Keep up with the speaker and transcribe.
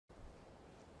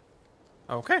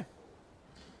Okay.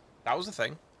 That was the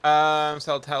thing.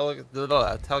 Sell telegram to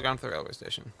the railway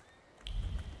station.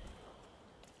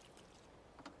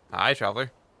 Hi,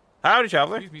 traveler. Howdy,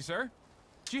 traveler. Excuse me, sir.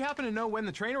 Do you happen to know when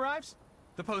the train arrives?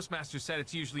 The postmaster said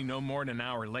it's usually no more than an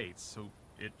hour late, so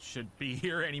it should be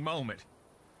here any moment.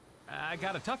 I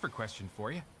got a tougher question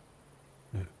for you.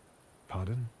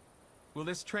 Pardon? Will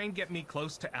this train get me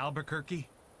close to Albuquerque?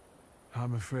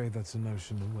 I'm afraid that's an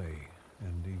ocean away,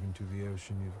 and even to the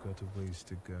ocean you've got a ways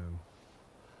to go.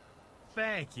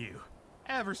 Thank you.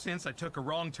 Ever since I took a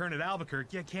wrong turn at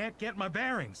Albuquerque, I can't get my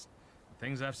bearings.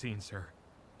 Things I've seen, sir.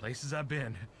 Places I've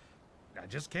been. I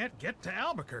just can't get to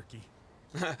Albuquerque.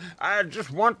 I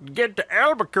just want to get to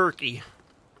Albuquerque.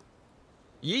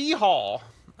 Yeehaw.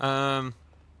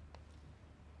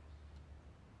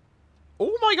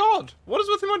 Oh my god. What is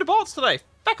with the amount of bots today?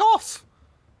 Back off.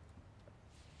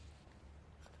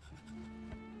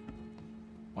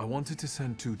 I wanted to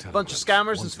send 2 telegrams. Bunch of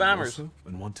scammers one and to spammers. Warsaw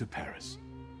and one to Paris.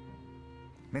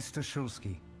 Mr.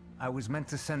 Shulsky, I was meant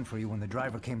to send for you when the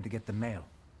driver came to get the mail.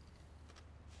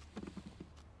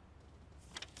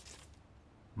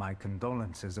 My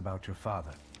condolences about your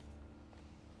father.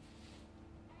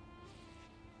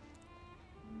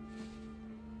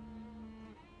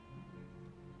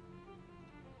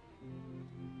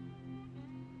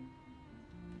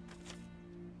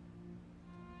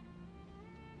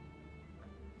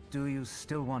 Do you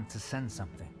still want to send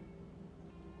something?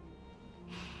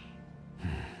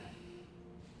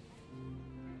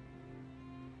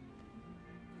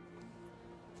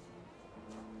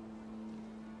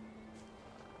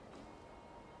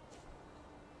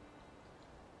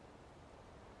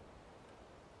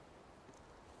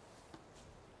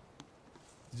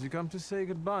 Did you come to say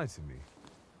goodbye to me?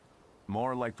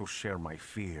 More like to share my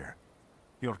fear.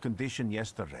 Your condition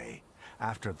yesterday,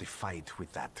 after the fight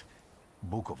with that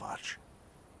Overwatch,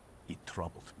 it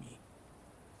troubled me.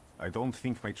 I don't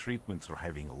think my treatments are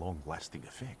having a long-lasting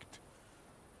effect.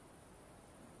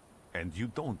 And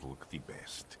you don't look the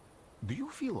best. Do you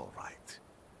feel all right?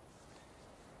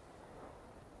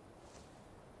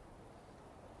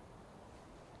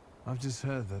 I've just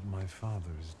heard that my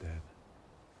father is dead.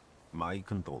 My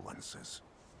condolences.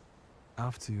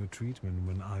 After your treatment,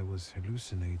 when I was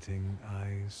hallucinating,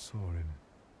 I saw him.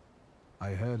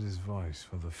 I heard his voice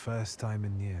for the first time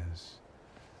in years.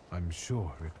 I'm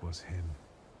sure it was him.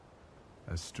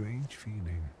 A strange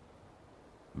feeling.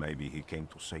 Maybe he came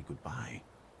to say goodbye.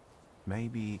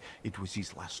 Maybe it was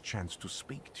his last chance to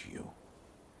speak to you.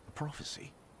 A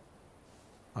prophecy.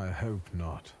 I hope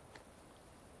not.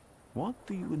 What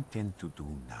do you intend to do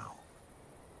now?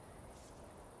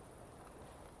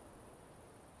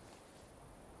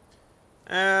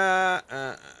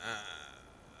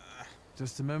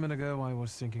 Just a moment ago, I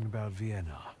was thinking about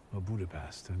Vienna or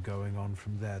Budapest and going on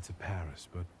from there to Paris,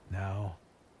 but now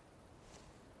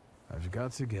I've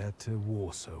got to get to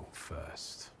Warsaw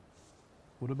first.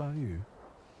 What about you?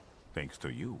 Thanks to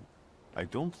you, I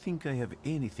don't think I have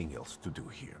anything else to do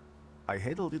here. I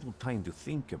had a little time to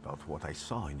think about what I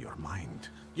saw in your mind.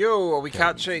 Yo, are we Tell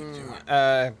me, catching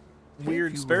Victor,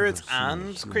 weird have you spirits ever seen a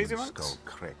and human crazy ones? skull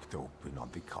cracked open on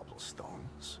the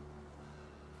cobblestones?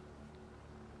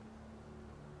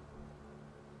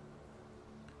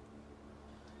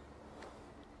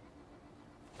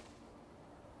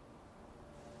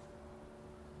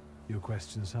 Your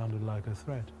question sounded like a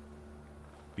threat.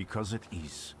 Because it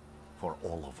is, for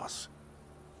all of us.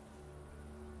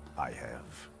 I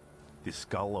have the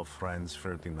skull of Franz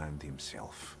Ferdinand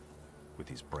himself, with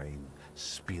his brain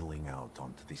spilling out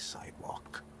onto the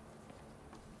sidewalk.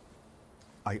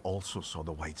 I also saw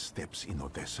the white steps in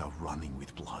Odessa running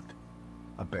with blood.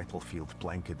 A battlefield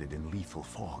blanketed in lethal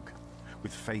fog,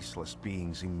 with faceless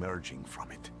beings emerging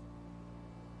from it.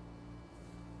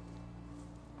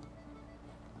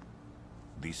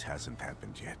 This hasn't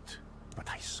happened yet, but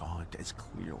I saw it as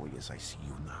clearly as I see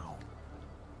you now.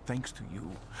 Thanks to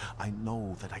you, I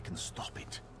know that I can stop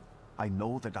it. I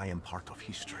know that I am part of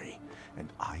history,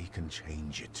 and I can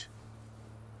change it.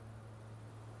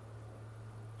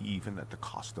 Even at the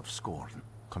cost of scorn,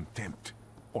 contempt,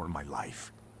 or my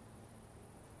life.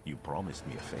 You promised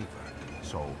me a favor,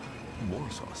 so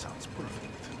Warsaw sounds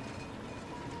perfect.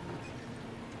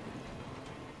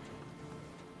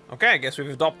 Okay, I guess we've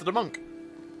adopted a monk.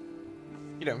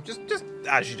 You know, just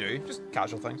as you do, just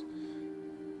casual things.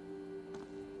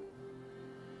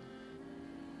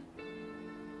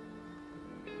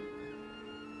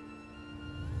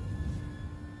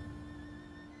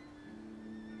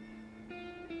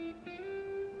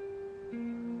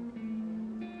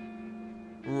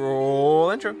 Roll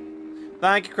intro.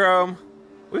 Thank you, Chrome.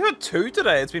 We've had 2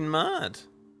 today. It's been mad.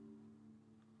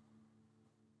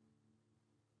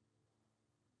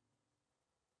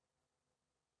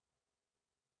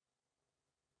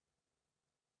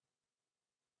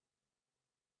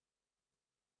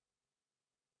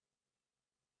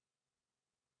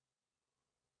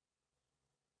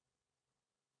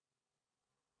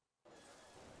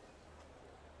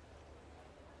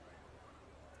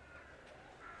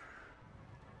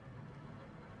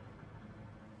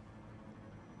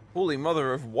 Holy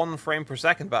mother of 1 frame per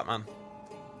second, Batman.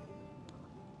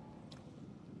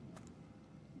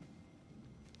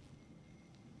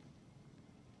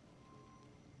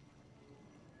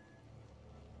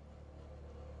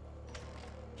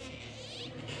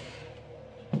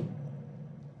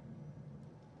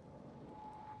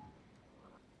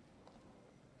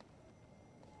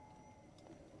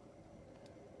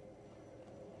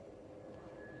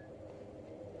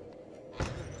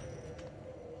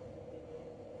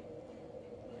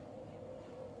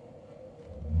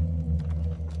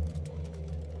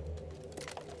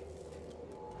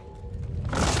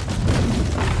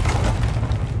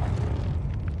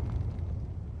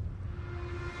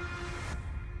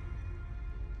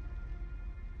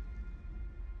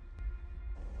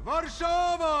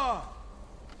 Warsaw!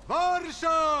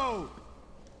 Warsaw!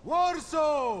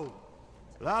 Warsaw!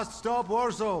 Last stop,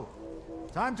 Warsaw.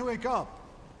 Time to wake up.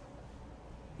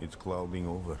 It's clouding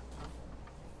over.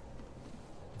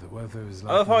 The weather is I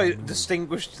like love how the moon.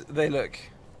 distinguished they look.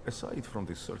 Aside from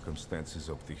the circumstances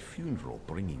of the funeral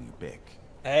bringing you back,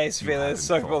 Hey, Sophia, haven't it's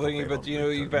so thought bothering you, of but ever you know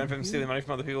you returning benefit from here? stealing money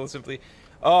from other people simply.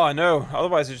 Oh, I know.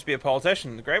 Otherwise, it'd just be a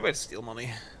politician. A great way to steal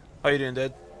money. How you doing,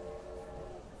 Dad?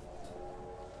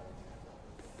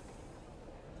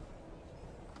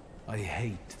 I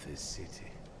hate this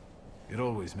city. It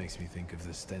always makes me think of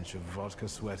the stench of vodka,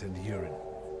 sweat, and urine.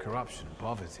 Corruption,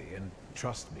 poverty, and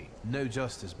trust me, no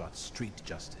justice but street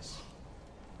justice.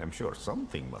 I'm sure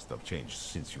something must have changed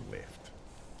since you left.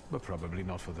 But probably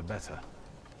not for the better.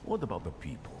 What about the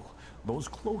people? Those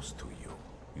close to you?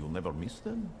 You'll never miss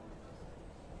them?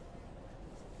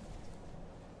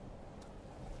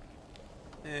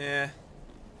 Yeah.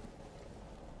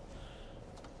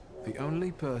 The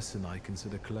only person I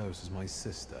consider close is my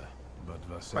sister, but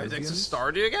Right, it's a Varsovians?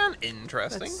 Stardew again?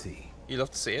 Interesting. Let's see. You'd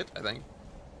love to see it, I think.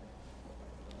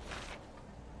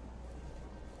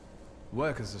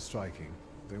 Workers are striking.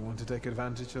 They want to take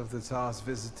advantage of the Tsar's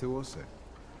visit to Warsaw.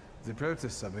 The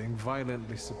protests are being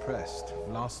violently suppressed.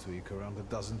 Last week, around a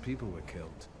dozen people were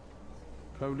killed.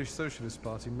 Polish Socialist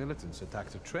Party militants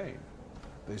attacked a train.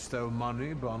 They stole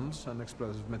money, bonds, and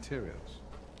explosive materials.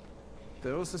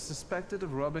 They're also suspected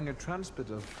of robbing a transport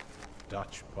of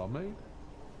Dutch pomade.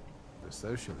 The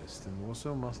socialists in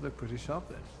Warsaw must look pretty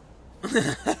sharp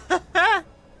then.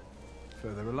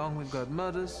 Further along, we've got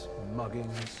murders,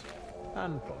 muggings,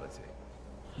 and politics.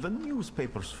 The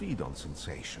newspapers feed on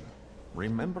sensation.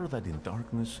 Remember that in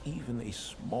darkness, even a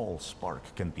small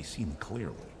spark can be seen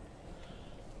clearly.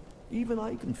 Even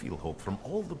I can feel hope from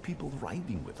all the people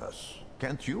riding with us.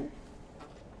 Can't you?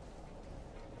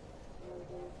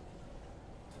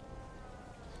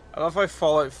 I love how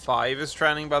Fallout 5 is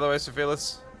trending, by the way,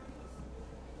 Sophilis.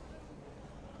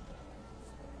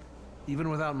 Even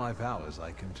without my powers,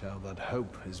 I can tell that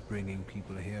hope is bringing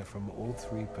people here from all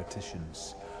three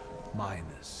partitions. Miners,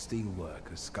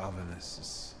 steelworkers,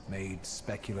 governesses, maids,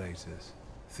 speculators,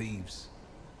 thieves.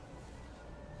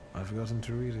 I've forgotten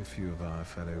to read a few of our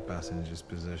fellow passengers'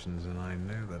 possessions, and I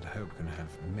know that hope can have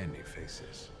many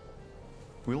faces.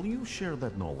 Will you share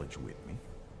that knowledge with me?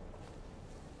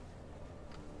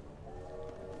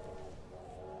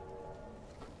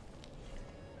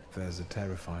 There's a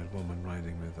terrified woman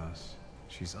riding with us.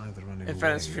 She's either running In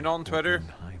fairness, away if you're not on or Twitter, in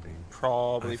hiding.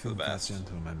 probably I for the think best. That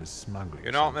gentleman is smuggling.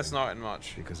 You're not something, missing out on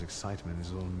much. because excitement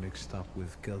is all mixed up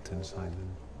with guilt inside him.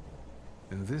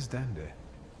 In this dandy,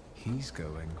 he's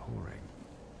going whoring.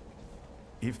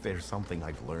 If there's something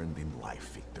I've learned in life,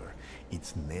 Victor,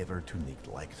 it's never to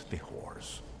neglect the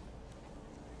horse.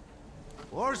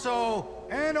 Warsaw,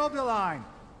 end of the line.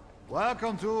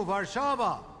 Welcome to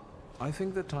Warsaw. I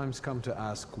think the time's come to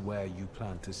ask where you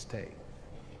plan to stay.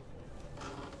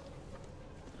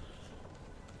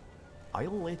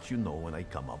 I'll let you know when I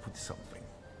come up with something.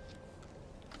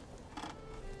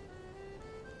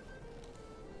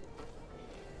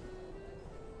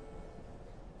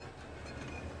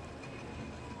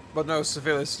 But no,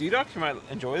 Sophilis, you actually might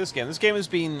enjoy this game. This game has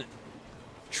been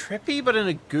trippy, but in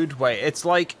a good way. It's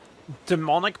like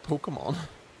demonic Pokemon.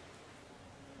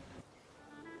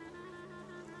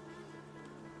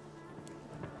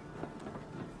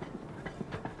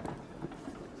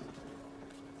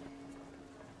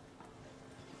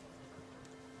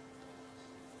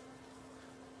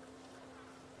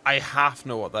 I half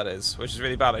know what that is, which is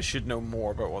really bad. I should know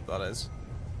more about what that is.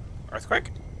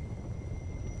 Earthquake?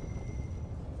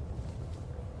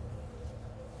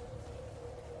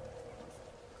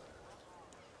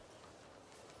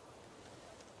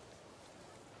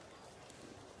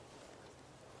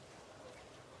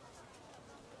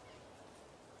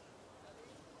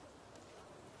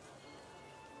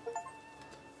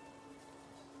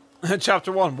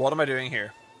 Chapter 1, what am I doing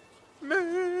here?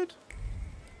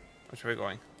 Which way are we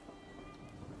going?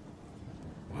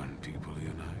 When people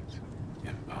unite,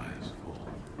 empires fall.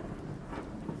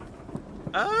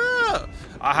 Oh!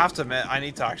 I have to admit, I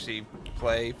need to actually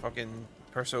play fucking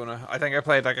Persona. I think I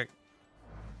played like a...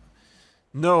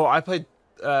 No, I played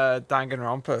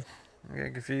Danganronpa. I'm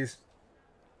getting confused.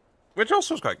 Which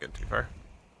also was quite good, to be fair.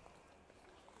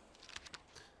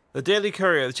 The Daily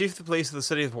Courier, the chief of the police of the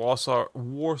city of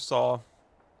Warsaw,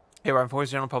 hereby informs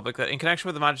the general public that in connection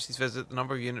with the Majesty's visit, the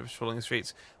number of units patrolling the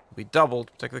streets will be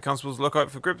doubled. Particularly, constables look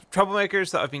out for groups of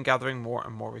troublemakers that have been gathering more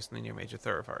and more recently near major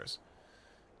thoroughfares.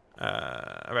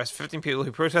 Arrest 15 people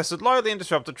who protested loudly and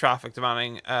disrupted traffic,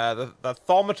 demanding that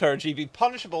thaumaturge be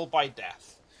punishable by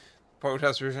death.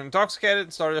 Protesters were intoxicated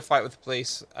and started a fight with the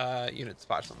police unit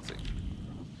dispatched on the scene.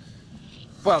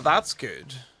 Well, that's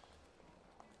good.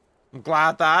 I'm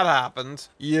glad that happened.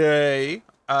 Yay.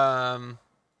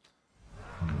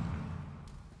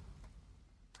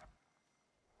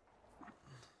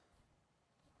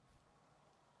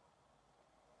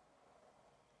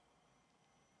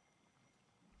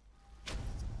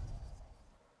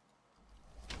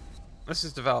 Let's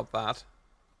just develop that.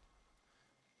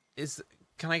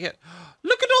 Can I get...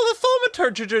 Look at all the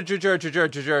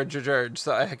thaumaturges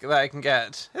that I can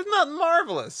get. Isn't that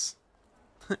marvelous?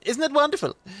 Isn't it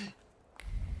wonderful?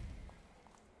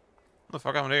 What the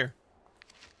fuck happened here?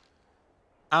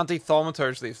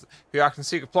 Anti-thaumaturge leaves, who act in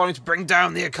secret, plotting to bring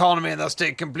down the economy and thus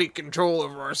take complete control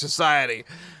over our society.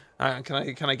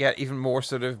 Can I get even more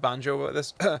sort of banjo about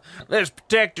this? Let's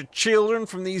protect the children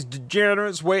from these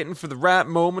degenerates waiting for the right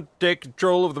moment to take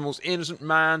control of the most innocent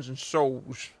minds and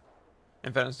souls.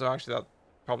 In fairness, though, actually, that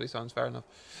probably sounds fair enough.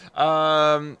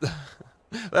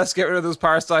 Let's get rid of those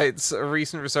parasites.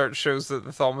 Recent research shows that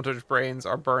the thaumaturge brains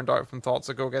are burned out from thoughts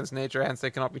that go against nature, hence they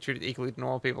cannot be treated equally to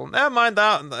normal people. Never mind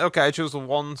that. Okay, I chose the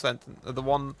one sentence, the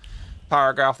one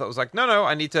paragraph that was like, no,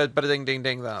 I need to ding ding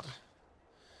ding that.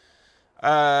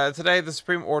 Today, the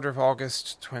Supreme Order of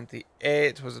August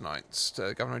 28 was announced.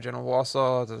 Governor General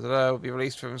Warsaw will be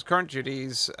released from his current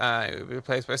duties. He will be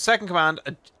replaced by Second Command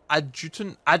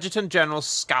Adjutant General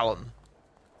Scallon.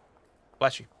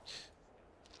 Bless you.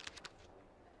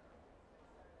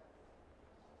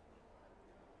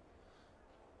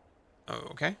 Oh,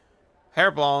 okay.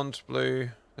 Hair blonde, blue.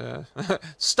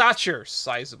 Stature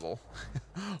sizable.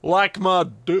 Like my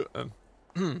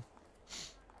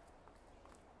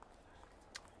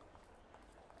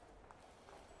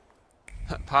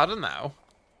Pardon now.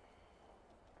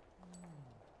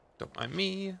 Don't mind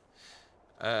me.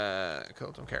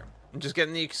 Cool, don't care. I'm just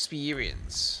getting the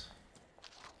experience.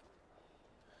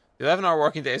 The 11-hour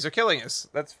working days are killing us.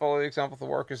 Let's follow the example of the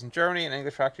workers in Germany and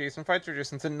English factories and fight to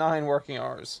reduce them to 9 working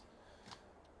hours.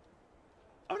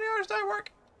 How many hours do I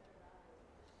work?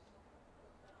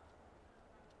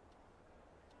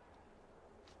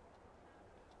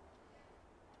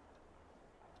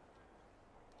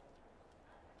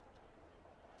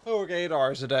 I work 8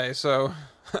 hours a day, so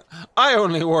I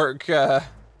only work a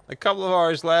couple of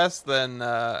hours less than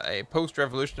a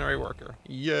post-revolutionary worker.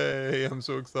 Yay, I'm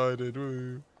so excited.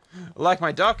 Woo. Like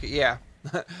my duck? Yeah.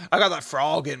 I got that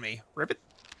frog in me. Rip it.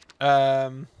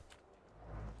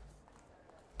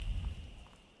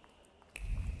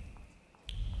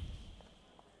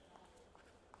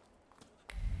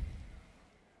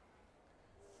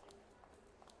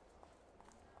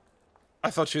 I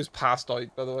thought she was passed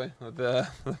out, by the way, the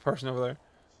person over there.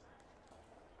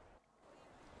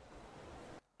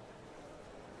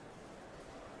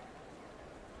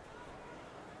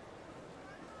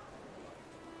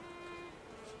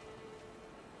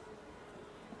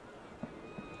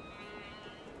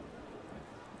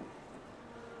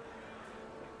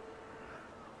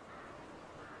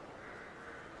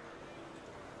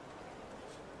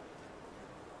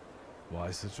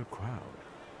 Why such a crowd?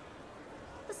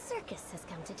 The circus has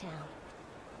come to town.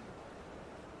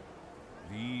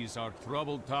 These are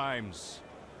troubled times.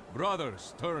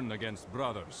 Brothers turn against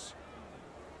brothers.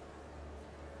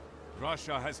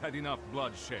 Russia has had enough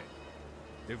bloodshed.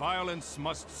 The violence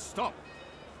must stop.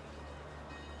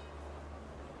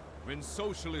 When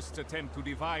socialists attempt to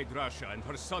divide Russia and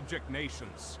her subject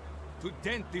nations, to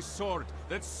dent the sword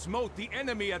that smote the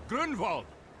enemy at Grunwald,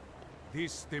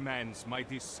 this demands my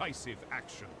decisive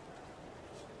action.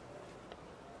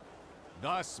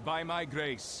 Thus, by my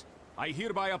grace, I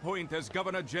hereby appoint as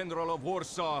Governor General of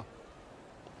Warsaw,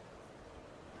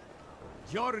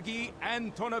 Georgi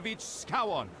Antonovich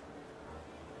Skowon.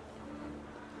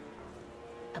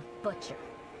 A butcher.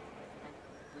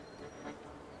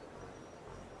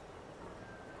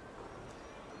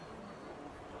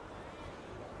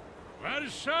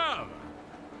 Warsaw!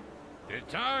 The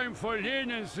time for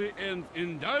leniency and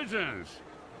indulgence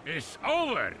is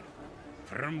over.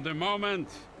 From the moment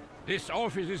this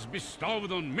office is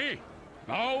bestowed on me,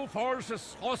 no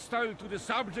forces hostile to the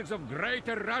subjects of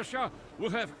Greater Russia will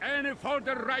have any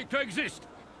further right to exist.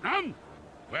 None!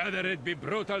 Whether it be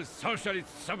brutal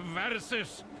socialist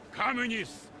subversives,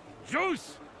 communists,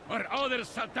 Jews, or other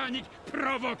satanic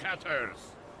provocators.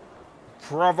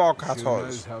 She knows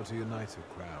Provocators. how to unite a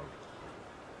crowd.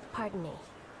 Pardon me.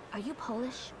 Are you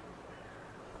Polish?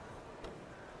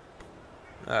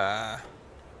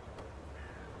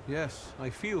 Yes, I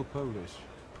feel Polish.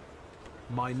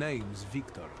 My name's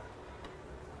Victor.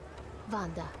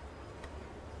 Wanda.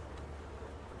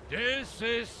 This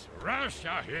is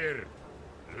Russia here.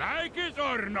 Like it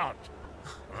or not.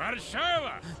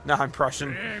 Warsaw. No, I'm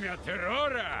Prussian. Время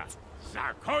террора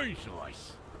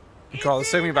закончилось. God,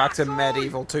 this took me back to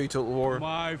medieval 2 Total War.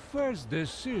 My first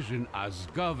decision as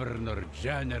Governor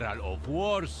General of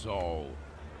Warsaw.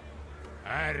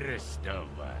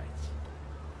 Arrestować.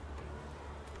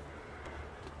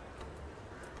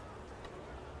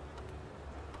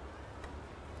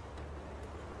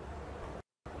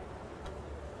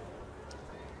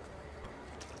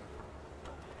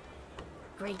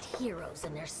 Great heroes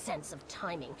in their sense of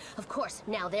timing. Of course,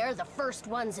 now they're the first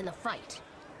ones in the fight.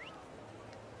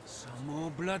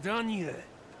 Samoobladanie,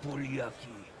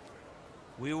 Poliaki.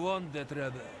 We won that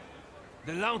rebel.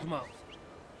 The Loudmouth.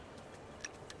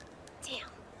 Damn.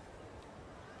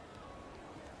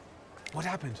 What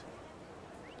happened?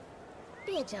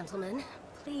 Be a gentleman.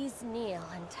 Please kneel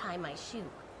and tie my shoe.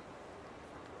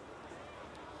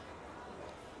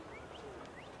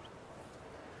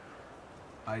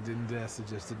 I didn't dare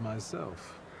suggest it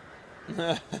myself.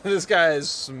 This guy is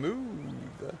smooth.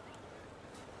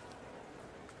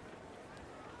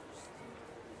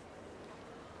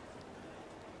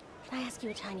 Can I ask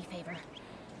you a tiny favor?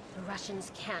 The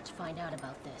Russians can't find out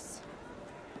about this.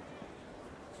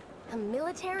 The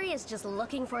military is just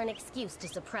looking for an excuse to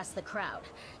suppress the crowd,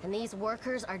 and these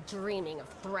workers are dreaming of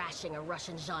thrashing a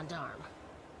Russian gendarme.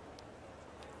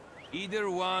 Either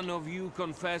one of you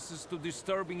confesses to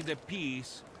disturbing the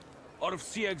peace, or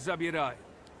всех забирай.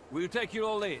 We'll take you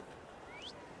all in.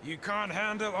 You can't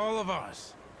handle all of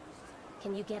us.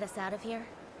 Can you get us out of here?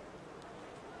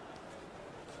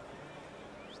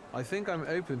 I think I'm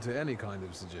open to any kind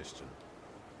of suggestion.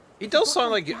 He does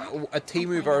sound like a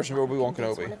Timu version of Obi-Wan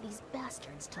Convince Kenobi. one of these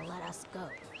bastards to let us go.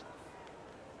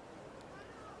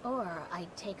 Or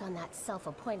I'd take on that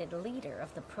self-appointed leader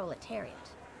of the proletariat.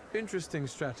 Interesting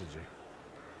strategy.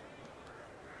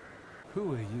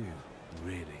 Who are you,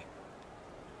 really?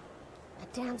 A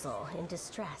damsel in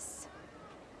distress.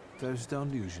 Those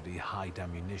don't usually hide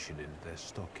ammunition in their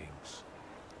stockings.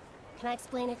 Can I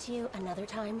explain it to you another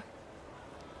time?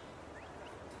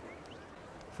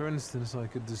 For instance, I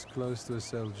could disclose to a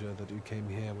soldier that you came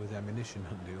here with ammunition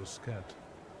under your skirt.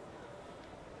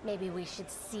 Maybe we should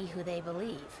see who they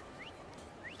believe.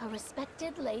 A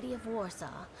respected lady of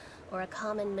Warsaw, or a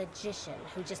common magician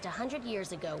who just 100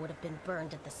 years ago would have been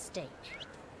burned at the stake.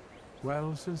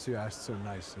 Well, since you asked so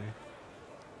nicely.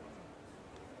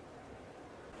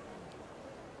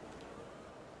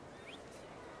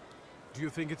 Do you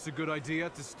think it's a good idea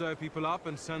to stir people up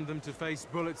and send them to face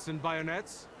bullets and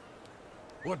bayonets?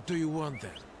 What do you want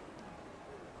then?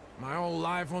 My whole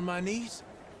life on my knees?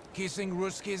 Kissing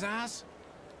Ruski's ass?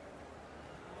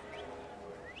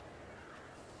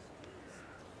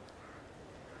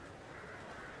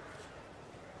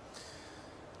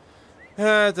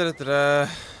 Do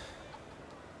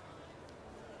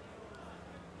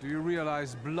you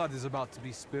realize blood is about to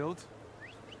be spilled?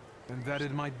 And that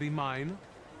it might be mine?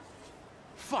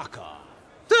 Fuck off!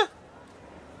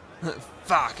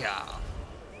 Fuck off!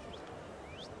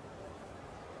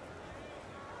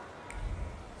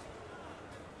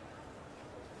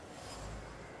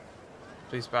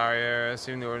 Police barrier,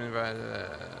 assuming the ordinance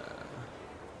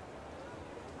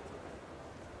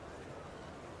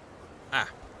by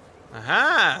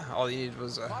Aha! All you needed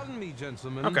was Pardon me,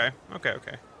 gentlemen. Okay.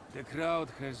 The crowd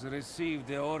has received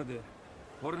the order.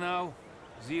 For now,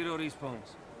 zero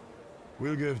response.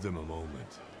 We'll give them a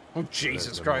moment. Oh,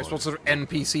 Jesus Christ, what sort of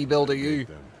NPC build are you?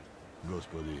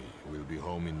 Gospodi, we'll be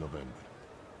home in November.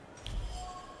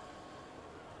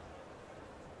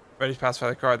 Ready to pacify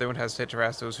the crowd, they won't hesitate to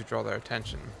arrest those who draw their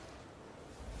attention.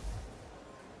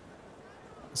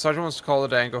 The sergeant wants to call it a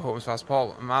day and go home as fast as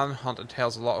possible. A manhunt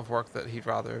entails a lot of work that he'd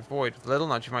rather avoid. With a little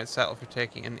nudge, you might settle for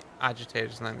taking in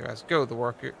agitators and letting the rest go.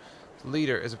 The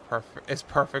leader is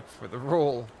perfect for the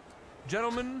role.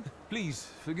 Gentlemen, please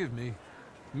forgive me.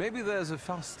 Maybe there's a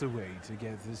faster way to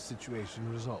get this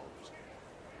situation resolved.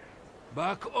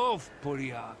 Back off,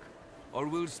 Polyak, or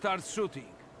we'll start shooting.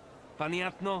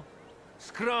 Paniatno?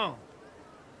 Scrum.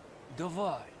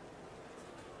 Давай.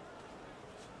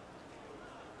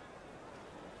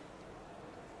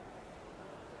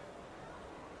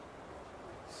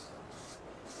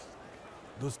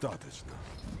 Достаточно.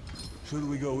 Should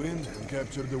we go in and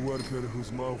capture the worker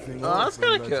who's mouthing Oh, that's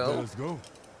kinda cool. Let's go.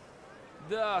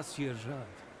 Да, сержант.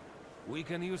 We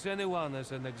can use anyone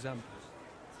as an example.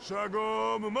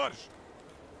 Шагом марш!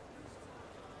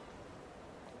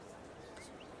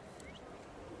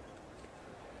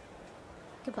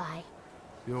 Goodbye.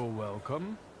 You're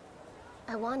welcome.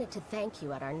 I wanted to thank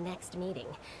you at our next meeting.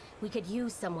 We could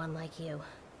use someone like you.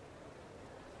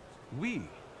 We?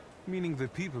 Meaning the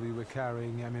people you were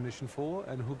carrying ammunition for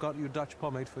and who got you Dutch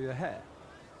pomade for your hair?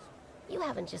 You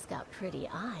haven't just got pretty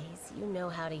eyes, you know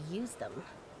how to use them.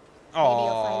 Aww. Maybe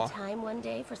you'll find time one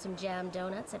day for some jam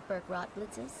donuts at Burke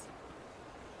Rotblitz's.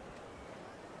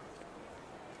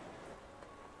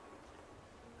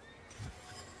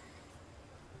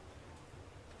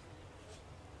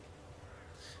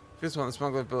 This one, the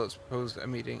smuggler bullets proposed a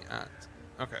meeting at.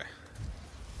 Okay.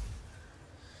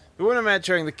 The woman I met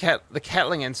during the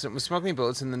kettling incident was smuggling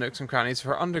bullets in the nooks and crannies of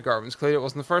her undergarments. Clearly, it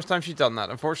wasn't the first time she'd done that.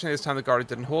 Unfortunately, this time the guard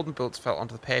didn't hold and bullets fell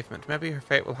onto the pavement. Maybe her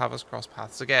fate will have us cross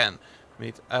paths again.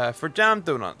 Meet for jam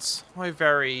donuts. Why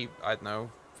very, I don't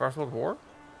know, First World War?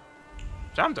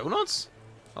 Jam donuts?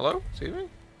 Hello? Excuse me?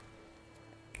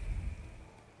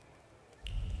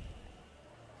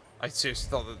 I seriously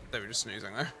thought that they were just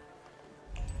snoozing there.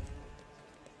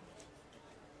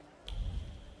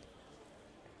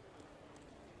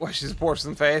 Why she's a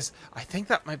porcelain face? I think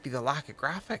that might be the lack of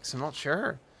graphics. I'm not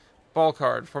sure. Ball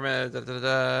card for me.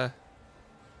 Okay,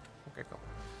 cool.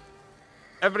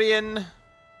 Everybody in.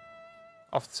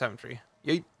 Off the cemetery.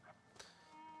 Yeet.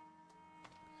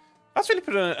 That's really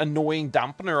put an annoying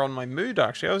dampener on my mood.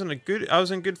 Actually, I was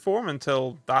in good form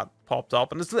until that popped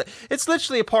up, and it's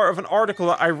literally a part of an article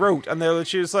that I wrote, and they're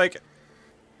literally just like,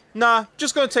 nah,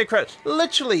 just gonna take credit.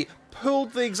 Literally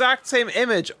pulled the exact same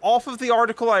image off of the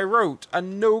article I wrote,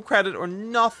 and no credit or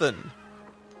nothing.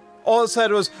 All it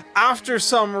said was, after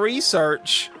some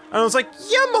research, and I was like,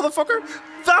 yeah, motherfucker,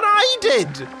 that I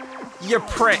did, you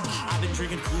prick. I've been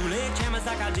drinking Kool-Aid cameras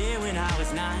like I did when I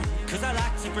was 9, 'cause I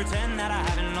like to pretend that I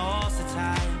haven't lost the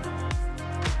time.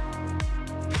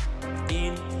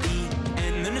 In the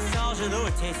end, the nostalgia, though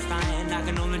it tastes fine, I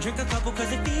can only drink a couple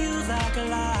 'cause it feels like a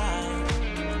lie.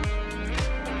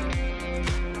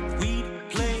 We'd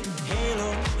play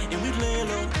Halo, and we'd lay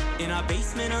low in our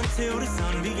basement until the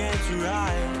sun began to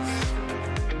rise.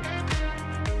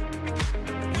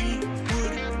 We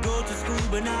would go to school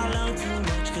but not learn too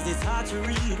much, 'cause it's hard to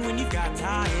read when you've got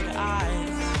tired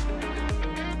eyes.